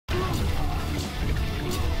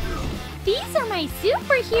These are my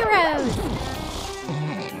superheroes!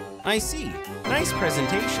 I see. Nice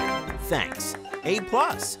presentation. Thanks. A+.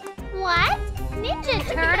 What? Ninja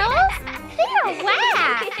Turtles? They're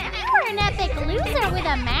whack! You're an epic loser with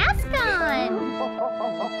a mask on!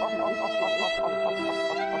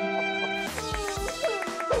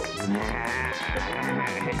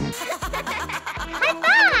 High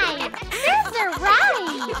five! Serves are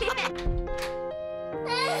right!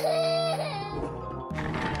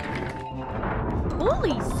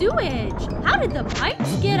 Holy sewage! How did the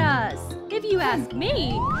pipes get us? If you ask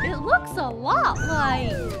me, it looks a lot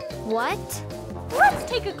like... What? Let's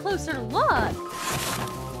take a closer look.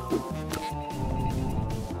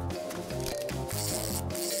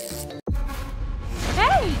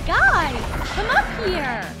 Hey, guys! Come up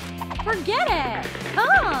here! Forget it!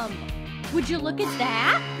 Come! Would you look at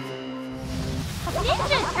that?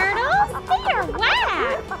 Ninja Turtles? They are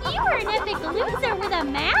whack! You are an epic loser with a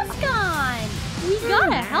mask on! We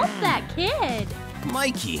gotta help that kid!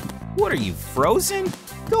 Mikey, what are you, frozen?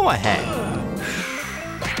 Go ahead.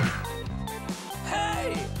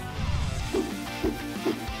 Hey!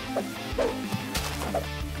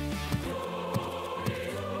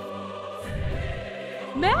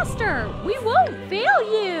 Master, we won't fail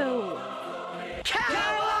you!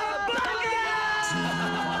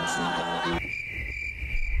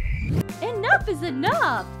 Enough is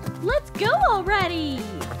enough! Let's go already!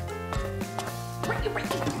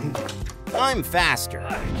 I'm faster.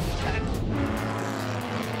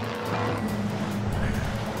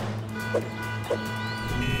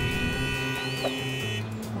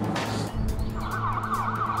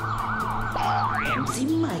 MC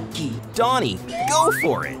Mikey. Donnie, go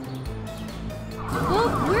for it. Well,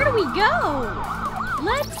 where do we go?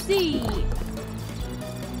 Let's see.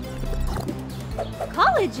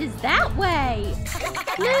 College is that way.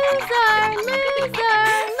 Loser, loser,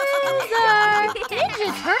 loser. Ninja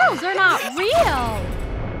Turtles are not real.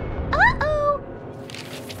 Uh-oh!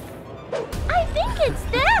 I think it's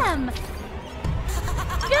them!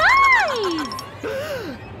 Guys!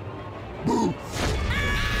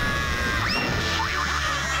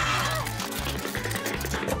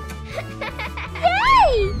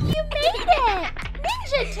 Yay! You made it!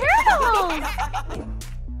 Ninja Turtles!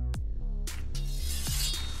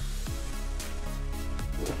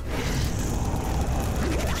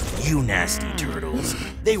 You nasty turtles.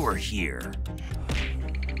 They were here.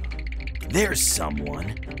 There's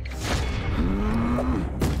someone.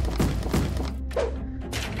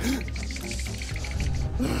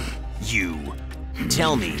 You.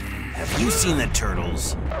 Tell me, have you seen the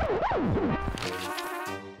turtles?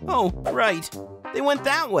 Oh, right. They went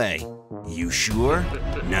that way. You sure?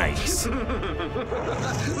 Nice.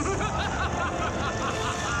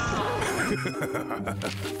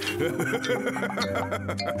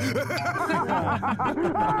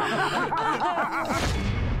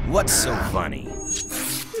 What's so funny?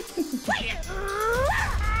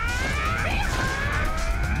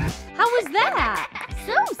 How was that?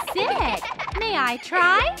 So sick! May I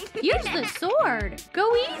try? Here's the sword.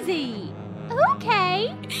 Go easy.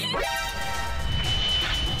 Okay.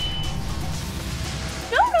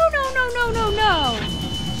 No, no, no, no, no, no, no.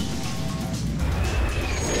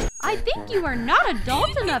 I think you are not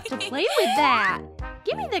adult enough to play with that.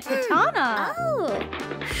 Give me the katana. Oh.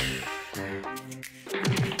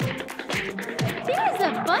 There's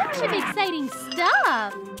a bunch of exciting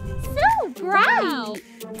stuff. So bright.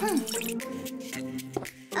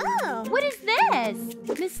 Oh. What is this?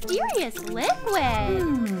 Mysterious liquid.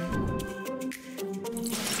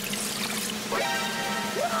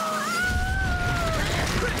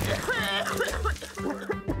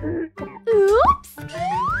 Oops.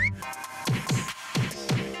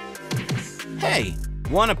 Hey,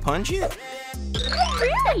 wanna punch it?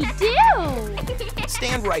 I really do.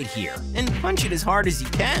 Stand right here and punch it as hard as you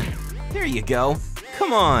can. There you go.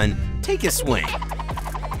 Come on, take a swing.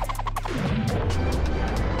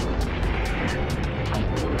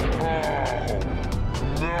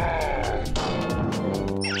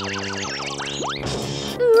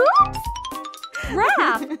 Oops.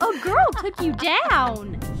 Raph, a girl took you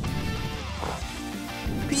down.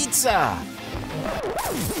 Pizza!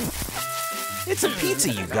 It's a pizza,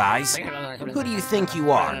 you guys. Who do you think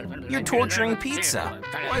you are? You're torturing pizza.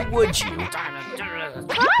 Why would you?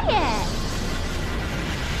 Try it.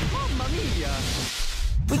 Mamma mia!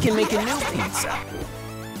 We can make a new pizza.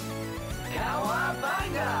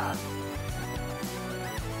 Cowabunga!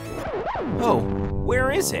 Oh,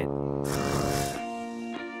 where is it?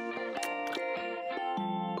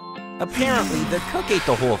 Apparently, the cook ate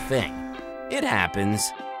the whole thing. It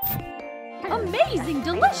happens. Amazing,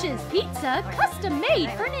 delicious pizza custom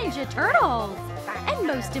made for Ninja Turtles. And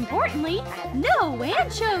most importantly, no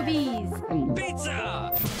anchovies.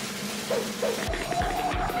 Pizza!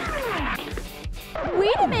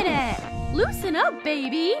 Wait a minute. Loosen up,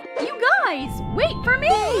 baby. You guys, wait for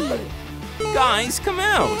me. Guys, come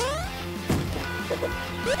out!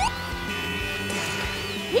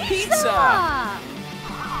 Pizza!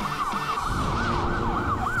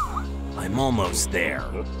 I'm almost there.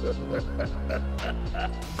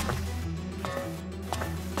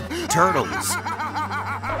 Turtles!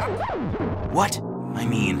 What? I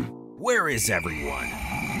mean, where is everyone?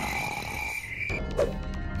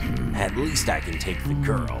 At least I can take the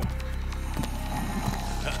girl.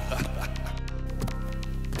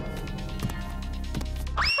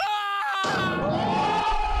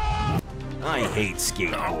 I hate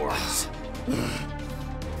skateboards.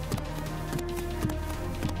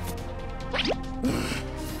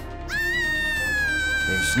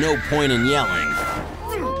 There's no point in yelling.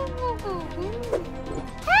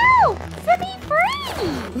 Help! Set me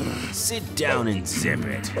free! Sit down and zip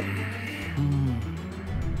it.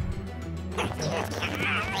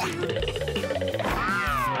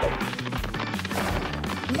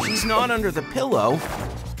 She's not under the pillow.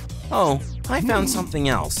 Oh, I found something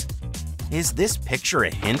else. Is this picture a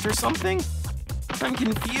hint or something? I'm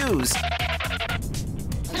confused.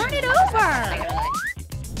 Turn it over.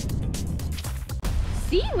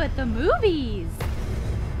 See what the movies.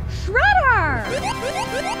 Shredder!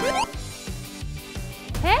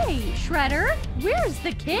 Hey, Shredder, where's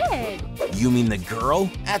the kid? You mean the girl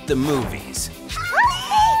at the movies?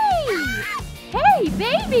 Hey! Hey,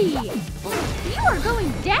 baby! You are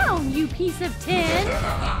going down, you piece of tin!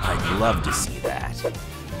 I'd love to see that.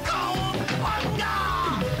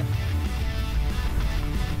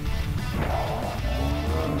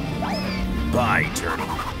 Bye, Turtle.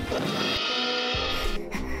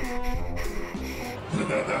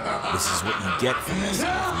 This is what you get for messing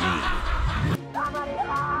with me.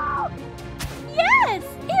 Yes,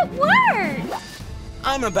 it worked!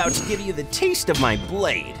 I'm about to give you the taste of my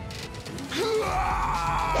blade.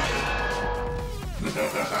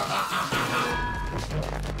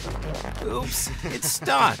 Oops, it's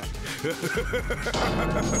stuck.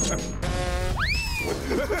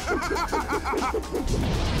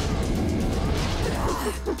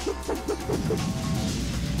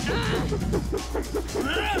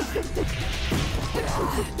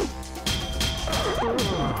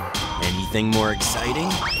 Anything more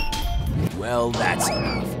exciting? Well, that's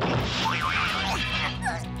enough.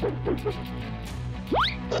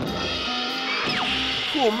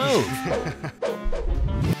 Cool move.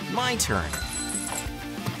 My turn.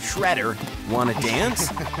 Shredder, wanna dance?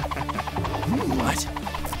 What?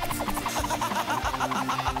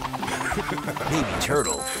 Baby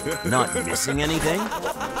Turtle, not missing anything?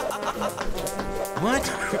 What?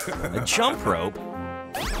 A jump rope?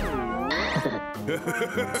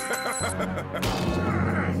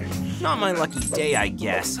 Not my lucky day, I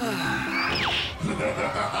guess. Hey,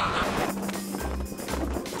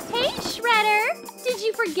 Shredder! Did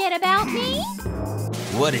you forget about me?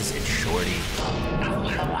 What is it, Shorty?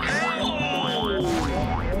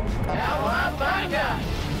 Cowabunga!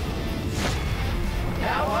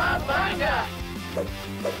 Cowabunga!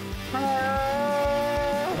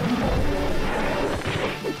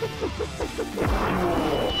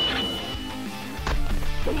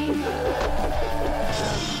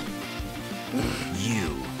 You.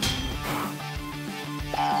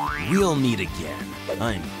 We'll meet again,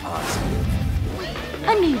 I'm positive.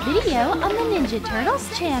 A new video on the Ninja Turtles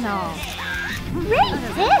channel. Great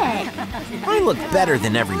pick! I look better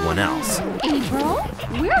than everyone else. April,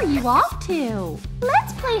 where are you off to?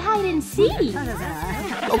 Let's play hide and seek.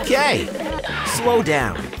 Okay, slow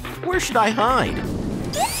down. Where should I hide?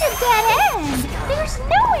 It's a dead end. There's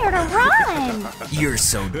nowhere to run. You're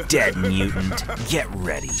so dead, mutant. Get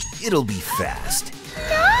ready. It'll be fast.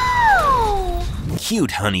 No!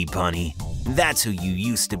 Cute, honey bunny. That's who you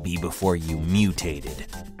used to be before you mutated.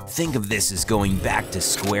 Think of this as going back to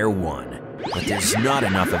square one. But there's not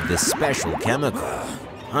enough of this special chemical.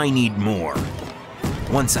 I need more.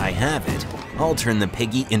 Once I have it, I'll turn the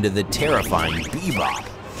piggy into the terrifying Bebop.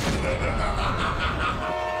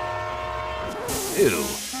 Ew,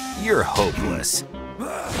 you're hopeless.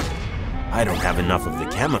 I don't have enough of the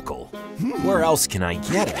chemical. Where else can I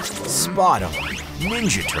get it? Spot on.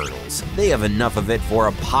 Ninja Turtles. They have enough of it for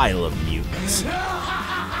a pile of mutants.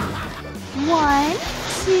 1,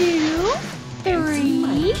 2,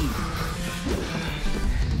 3.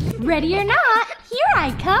 Ready or not, here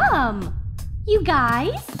I come. You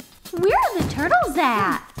guys, where are the turtles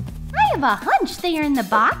at? I have a hunch they are in the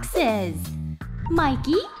boxes.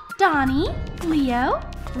 Mikey, Donnie, Leo,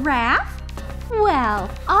 Raph?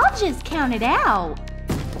 Well, I'll just count it out.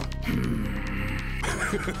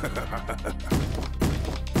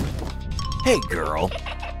 Hey, girl.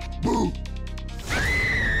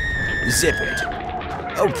 Zip it.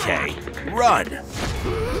 Okay, run.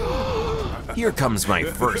 Here comes my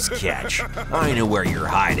first catch. I know where you're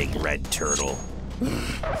hiding, Red Turtle.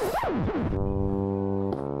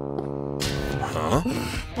 Huh?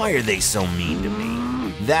 Why are they so mean to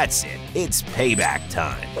me? That's it. It's payback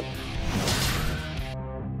time.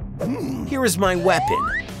 Here is my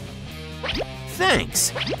weapon.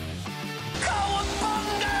 Thanks.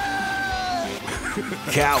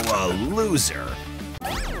 Cowa loser.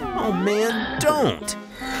 Oh man, don't.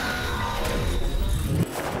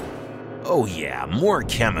 Oh yeah, more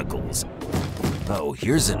chemicals. Oh,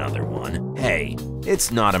 here's another one. Hey,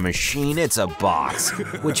 it's not a machine, it's a box,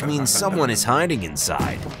 which means someone is hiding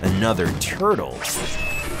inside. Another turtle.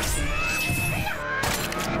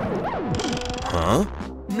 Huh?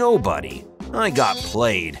 Nobody. I got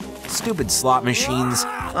played. Stupid slot machines,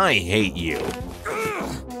 I hate you.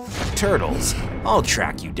 Turtles, I'll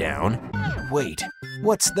track you down. Wait,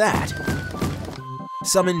 what's that?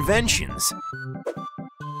 Some inventions.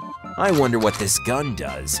 I wonder what this gun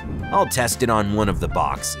does. I'll test it on one of the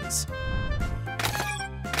boxes.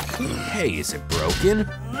 Hey, is it broken?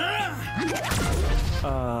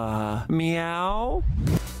 Meow?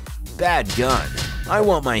 Bad gun. I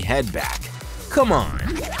want my head back. Come on.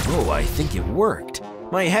 Oh, I think it worked.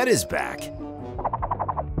 My head is back.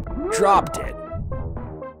 Dropped it.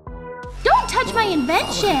 Don't touch my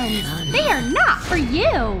inventions! They are not for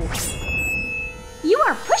you! You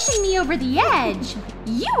are pushing me over the edge!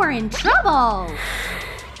 You are in trouble!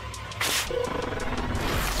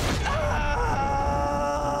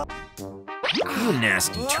 You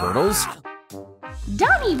nasty turtles.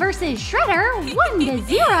 Donnie versus Shredder,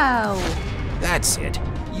 1-0! That's it.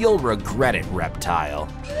 You'll regret it, reptile.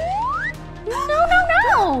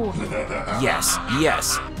 No! Yes,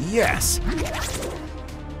 yes, yes.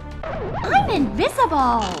 I'm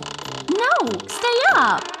invisible! No, stay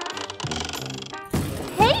up!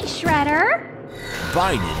 Hey, Shredder!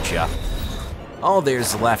 Bye, Ninja. All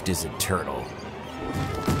there's left is a turtle.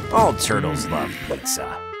 All turtles love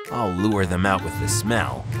pizza. I'll lure them out with the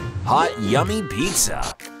smell. Hot, yummy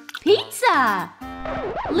pizza. Pizza!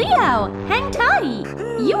 Leo, hang tight!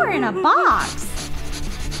 You are in a box!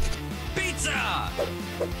 Pizza!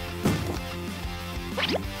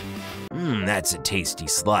 That's a tasty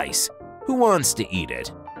slice. Who wants to eat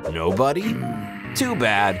it? Nobody? Too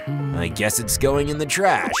bad. I guess it's going in the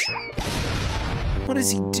trash. What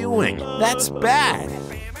is he doing? That's bad.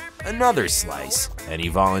 Another slice. Any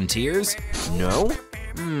volunteers? No?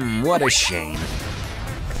 What a shame.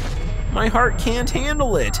 My heart can't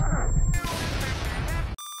handle it.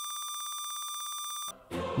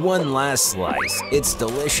 One last slice. It's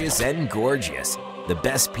delicious and gorgeous. The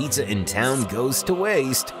best pizza in town goes to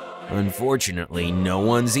waste. Unfortunately, no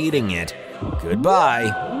one's eating it.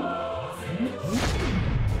 Goodbye.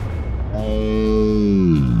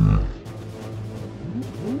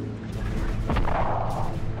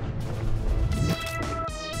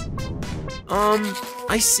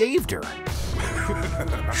 I saved her.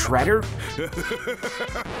 Shredder?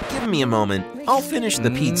 Give me a moment. I'll finish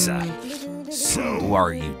the pizza. So,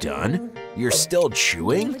 are you done? You're still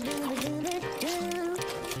chewing?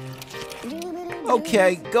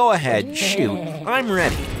 Okay, go ahead, shoot. I'm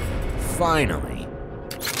ready. Finally.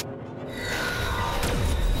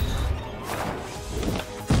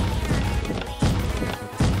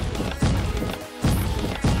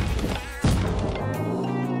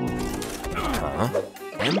 Huh?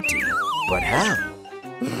 Empty? But how?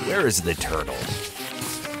 Where is the turtle?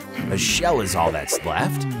 A shell is all that's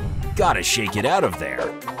left. Gotta shake it out of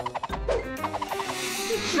there.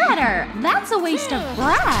 Shredder, that's a waste of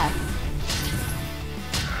breath!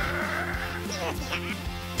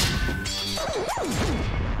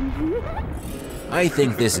 I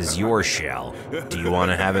think this is your shell. Do you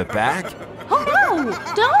want to have it back? Oh no!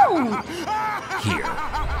 Don't! Here.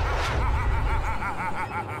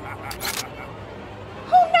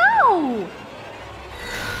 Oh no!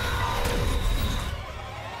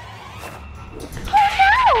 Oh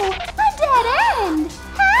no! A dead end!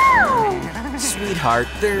 Help! Sweetheart,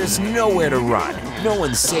 there's nowhere to run. No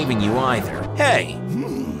one's saving you either. Hey,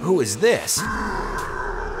 who is this?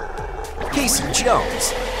 Casey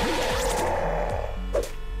Jones.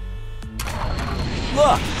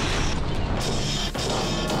 Look!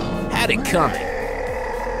 Had it coming.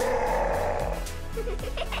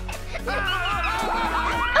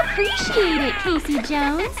 Appreciate it, Casey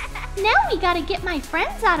Jones. Now we gotta get my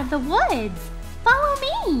friends out of the woods.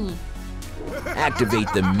 Activate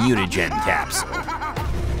the mutagen capsule.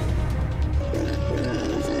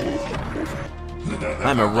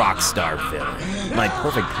 I'm a rock star villain. My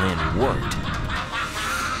perfect plan worked.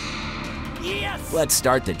 Let's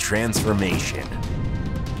start the transformation.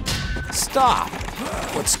 Stop!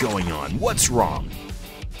 What's going on? What's wrong?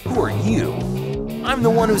 Who are you? I'm the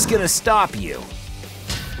one who's gonna stop you.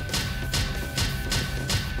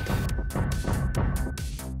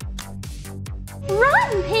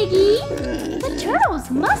 Run, Piggy! The turtles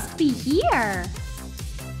must be here.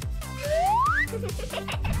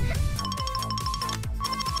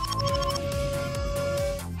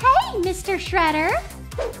 Hey, Mr. Shredder!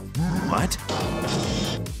 What?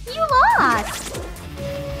 You lost!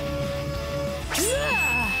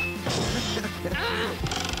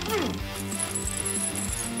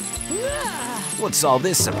 What's all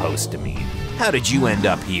this supposed to mean? How did you end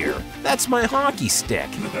up here? That's my hockey stick.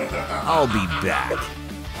 I'll be back.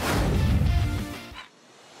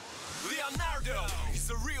 Leonardo, he's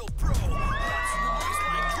a real pro. That's the place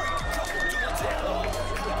like drink a couple to the tail.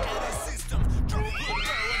 Any system, trouble will go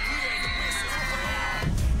and create a business of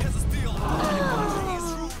has a steel he's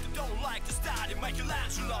rude, don't like to study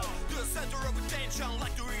Michelangelo. The center of attention,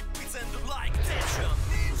 like to eat pizza and don't like attention.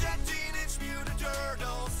 Ninja Teenage Mutant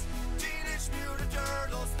Turtles. Teenage Mutant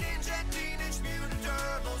Turtles. Ninja Teenage Mutant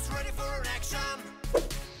Turtles. Ready for an action.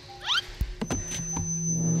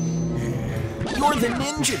 You're the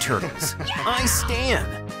Ninja Turtles. I stan.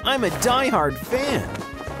 I'm a diehard fan.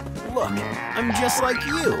 Look, I'm just like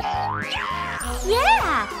you.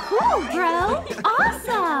 Yeah! Cool, bro!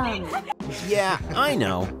 Awesome! Yeah, I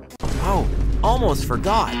know. Oh, almost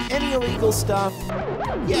forgot. Any illegal stuff?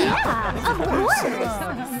 Yeah, of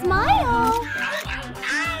course! Smile!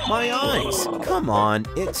 My eyes. Come on,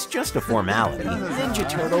 it's just a formality. Ninja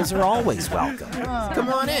Turtles are always welcome. Come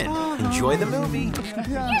on in. Enjoy the movie.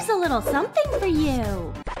 Here's a little something for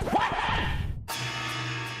you.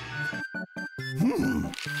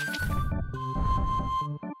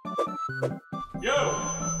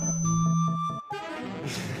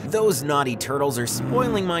 Those naughty turtles are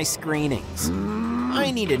spoiling my screenings.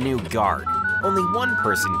 I need a new guard. Only one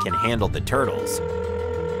person can handle the turtles.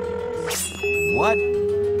 What?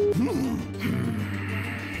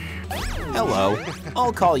 Hello,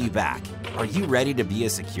 I'll call you back. Are you ready to be a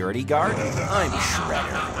security guard? I'm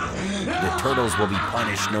Shredder. The turtles will be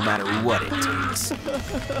punished no matter what it takes.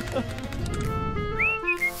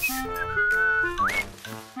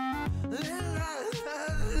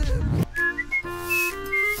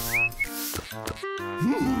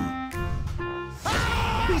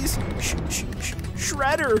 Please,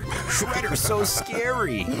 Shredder! Shredder's so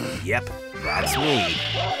scary. Yep, that's me.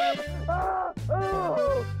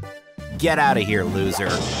 Get out of here, loser.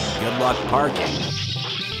 Good luck parking.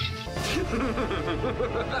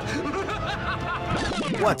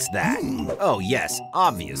 What's that? Oh, yes,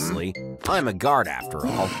 obviously. I'm a guard after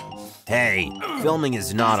all. Hey, filming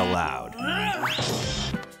is not allowed.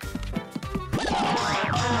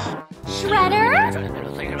 Shredder?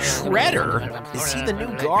 Shredder? Is he the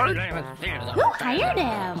new guard? Who hired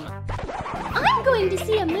him? I'm going to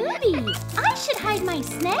see a movie. I should hide my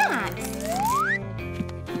snacks.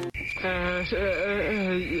 Hey,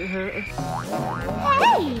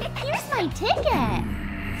 here's my ticket.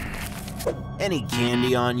 Any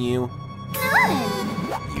candy on you?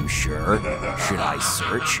 None. You sure? Should I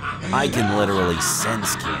search? I can literally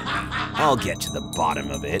sense candy. I'll get to the bottom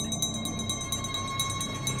of it.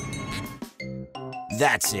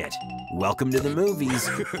 That's it. Welcome to the movies.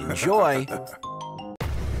 Enjoy.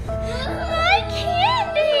 My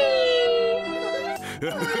candy!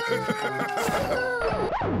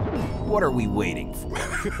 What are we waiting for?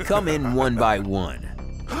 Come in one by one.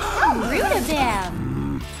 How rude of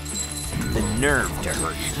them! The nerve to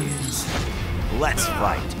hurt kids. Let's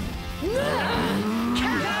fight.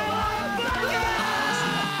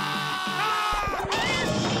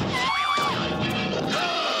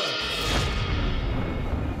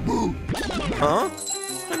 Huh?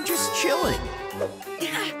 I'm just chilling.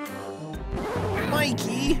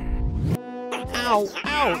 Mikey! Ow,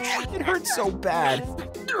 ouch! It hurts so bad.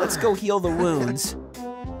 Let's go heal the wounds.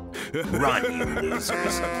 Run, you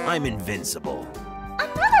losers. I'm invincible.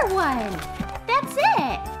 Another one! That's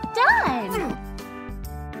it! Done!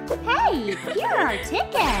 Hey, here are our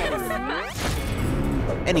tickets!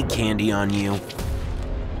 Any candy on you?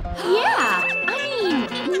 Yeah,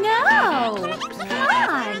 no! Come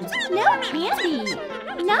on! No candy!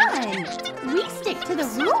 None! We stick to the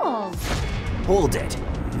rules! Hold it.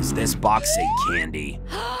 Does this box say candy?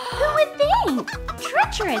 Who would think?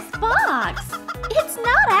 Treacherous box! It's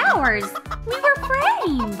not ours! We were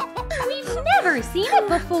framed! We've never seen it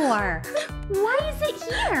before! Why is it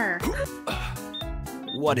here?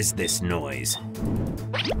 What is this noise?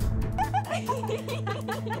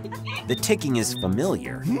 The ticking is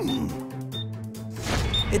familiar.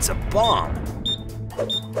 It's a bomb.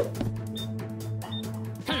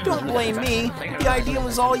 Don't blame me. The idea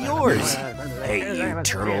was all yours. Hey, you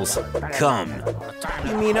turtles, come.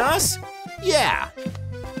 You mean us? Yeah.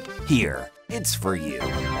 Here, it's for you.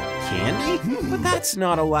 Candy? But that's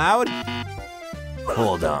not allowed.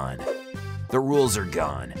 Hold on. The rules are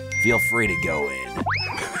gone. Feel free to go in.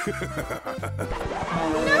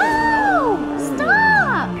 No!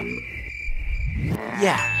 Stop!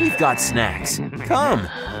 Yeah, we've got snacks. Come.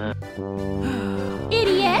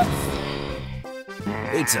 Idiots!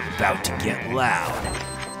 It's about to get loud.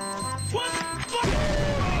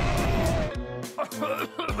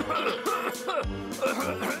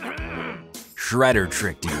 Shredder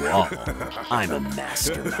tricked you all. I'm a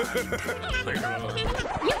mastermind.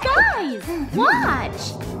 You guys,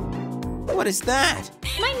 watch! What is that?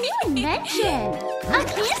 My new invention! A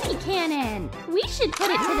candy cannon! We should put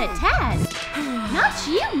it to the test! Not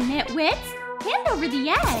you, nitwits! Hand over the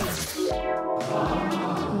edge!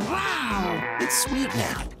 Wow, it's sweet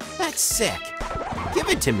now. That's sick. Give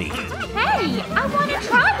it to me. Hey, I want to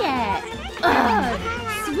try it! Ugh,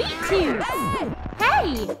 sweet tooth!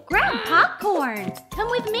 Hey, grab popcorn! Come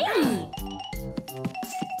with me!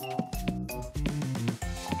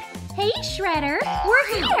 Hey, Shredder, we're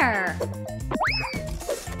here!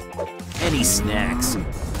 Any snacks?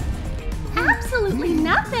 Absolutely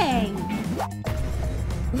nothing!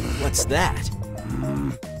 What's that?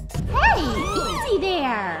 Hey, easy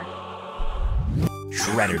there!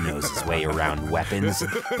 Shredder knows his way around weapons.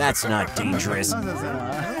 That's not dangerous.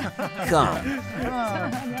 Come.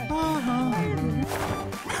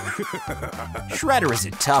 Shredder is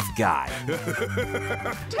a tough guy.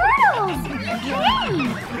 Turtles! You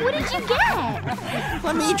came! What did you get?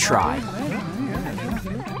 Let me try.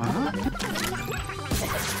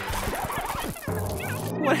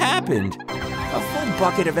 What happened? A full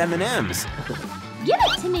bucket of M&Ms. Give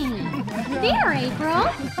it to me! There, April!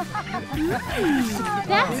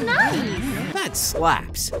 That's nice! That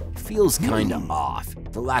slaps. Feels kinda off.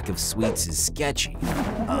 The lack of sweets is sketchy.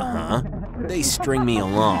 Uh-huh. They string me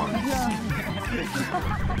along.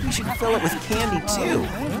 You should fill it with candy too.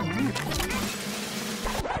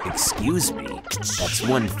 Excuse me, that's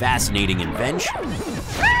one fascinating invention.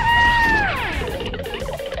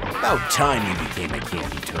 About time you became a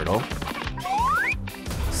candy turtle.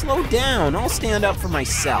 Slow down, I'll stand up for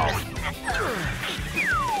myself.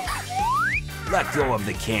 Let go of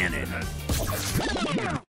the cannon.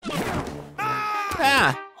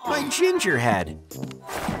 Ah, my ginger head.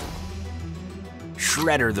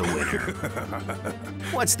 Shredder the winner.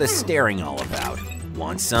 What's the staring all about?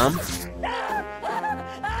 Want some?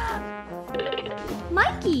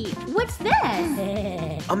 Mikey, what's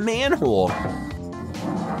this? A manhole.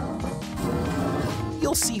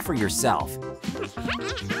 You'll see for yourself.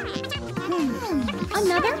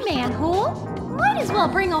 Another manhole? Might as well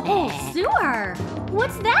bring a whole sewer.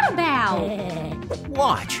 What's that about?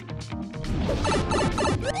 Watch.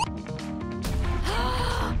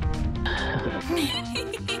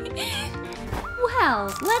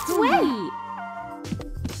 Well, let's wait.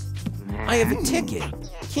 I have a ticket.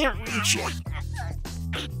 Can't reach it.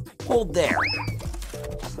 Hold there.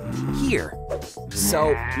 Here.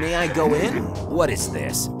 So, may I go in? What is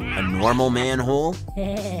this? A normal manhole?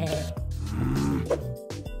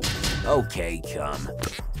 Okay, come.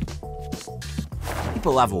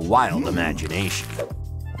 People have a wild imagination.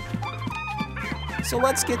 So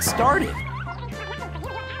let's get started.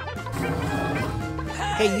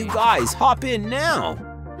 Hey, you guys, hop in now.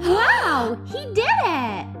 Wow, he did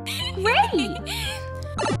it! Great!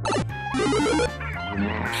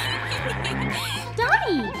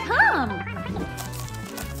 Donnie, come!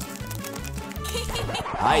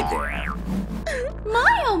 Hi there.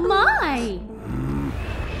 My oh my!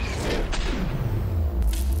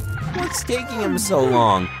 What's taking him so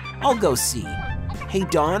long? I'll go see. Hey,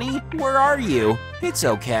 Donnie, where are you? It's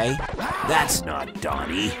okay. That's not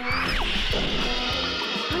Donnie.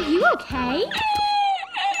 Are you okay?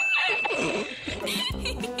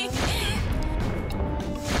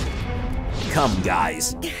 Come,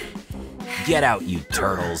 guys. Get out, you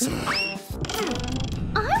turtles.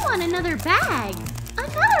 I want another bag.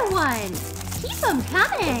 Another one. Keep them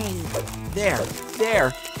coming. There,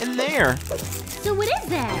 and there. So what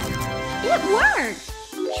is it? It worked.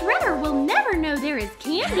 Shredder will never know there is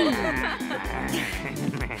candy.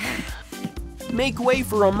 Make way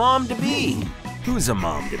for a mom-to-be. Who's a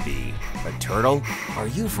mom-to-be? A turtle? Are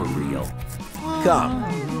you for real? Come.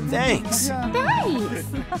 Thanks. Thanks.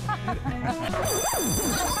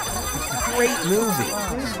 great movie.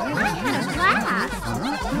 Last.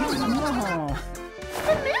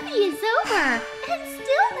 The movie is over, and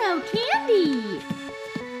still no candy.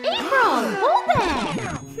 April, hold it!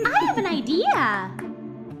 I have an idea.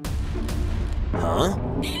 Huh?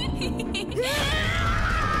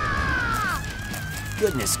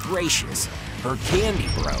 Goodness gracious, her candy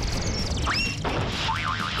broke.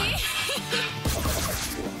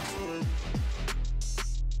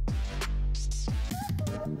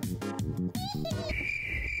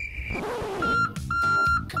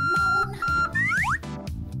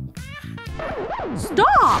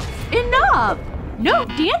 Stop! Enough! No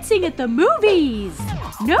dancing at the movies!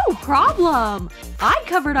 No problem! I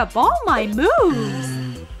covered up all my moves!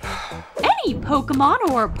 Any Pokemon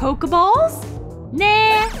or Pokeballs?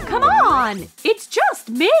 Nah, come on! It's just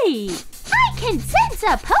me! I can sense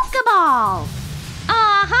a Pokeball.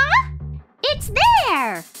 Uh-huh. It's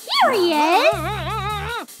there. Here he is.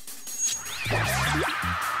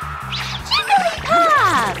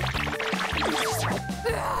 Jigglypuff.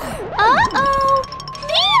 Uh-oh.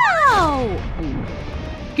 Neo.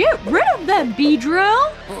 Get rid of them,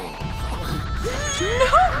 Beedrill!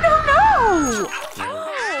 No!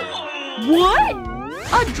 What?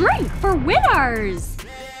 A drink for winners!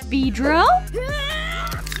 Beedrill?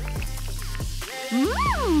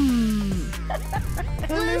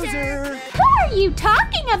 Loser. Who are you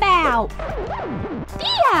talking about?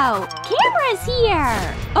 Theo, camera's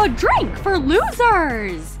here. A drink for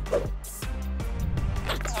losers!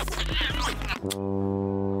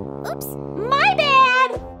 Oops, my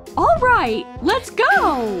bad. Alright, let's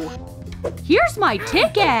go! Here's my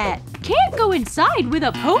ticket! Can't go inside with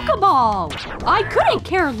a Pokeball! I couldn't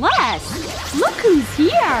care less! Look who's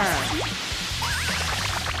here!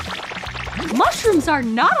 Mushrooms are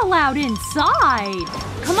not allowed inside!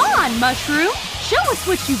 Come on, Mushroom! Show us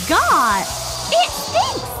what you got! It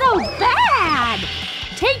stinks so bad.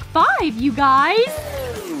 Take 5, you guys!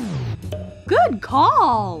 Good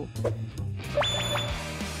call!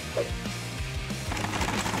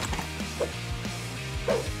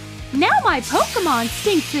 Now my Pokemon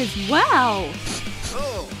stinks as well!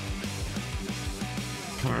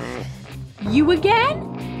 You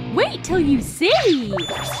again? Wait till you see!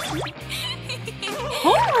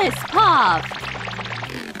 Homeless Puff!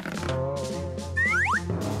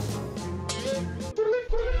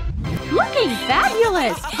 Looking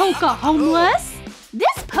fabulous, Poke Homeless!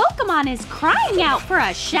 This Pokemon is crying out for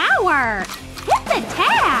a shower! Hit the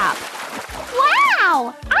tap!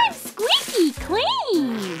 Wow, I'm squeaky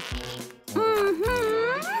clean.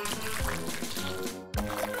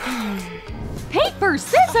 Paper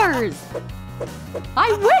Scissors!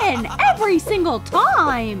 I win every single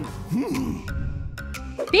time!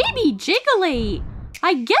 Baby Jiggly!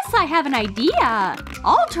 I guess I have an idea!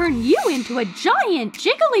 I'll turn you into a giant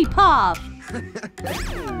Jigglypuff!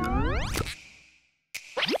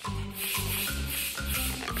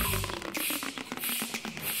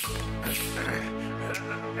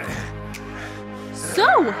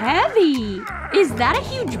 So heavy! Is that a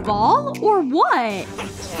huge ball or what?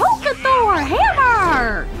 Poke-Thor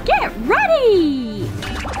Hammer! Get ready!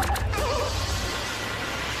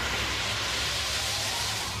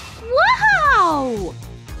 Wow!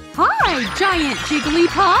 Hi, giant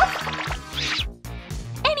Jigglypuff!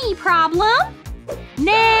 Any problem?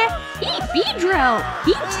 Nah, eat Beedrill!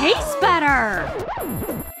 He tastes better!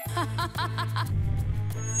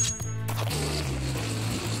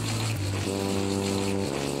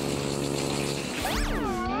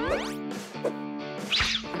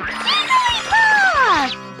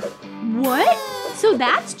 Jigglypuff! What? So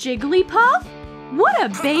that's Jigglypuff? What a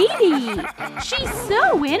baby! She's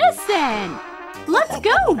so innocent! Let's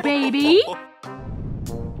go, baby!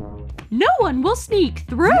 No one will sneak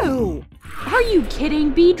through! Are you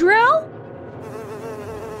kidding, Beedrill?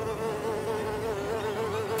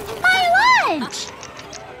 My lunch!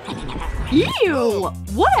 Ew!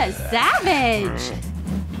 What a savage!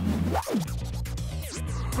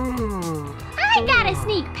 I gotta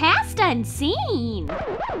sneak past unseen.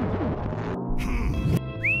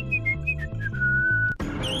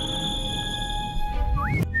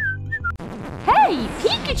 Hey,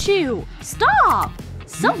 Pikachu! Stop!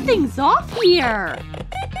 Something's off here!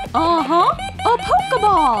 Uh-huh! A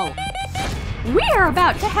Pokeball! We're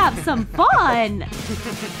about to have some fun!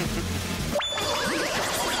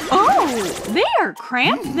 Oh! They are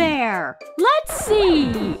cramped there! Let's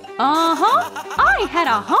see! Uh-huh! I had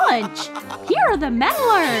a hunch! Here are the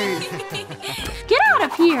meddlers! Get out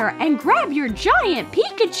of here and grab your giant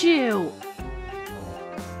Pikachu!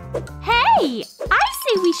 Hey, I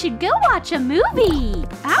say we should go watch a movie.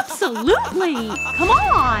 Absolutely! Come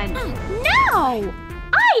on! No!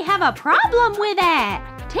 I I have a problem with it.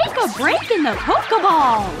 Take a break in the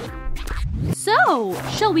Pokeball. So,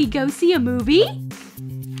 shall we go see a movie?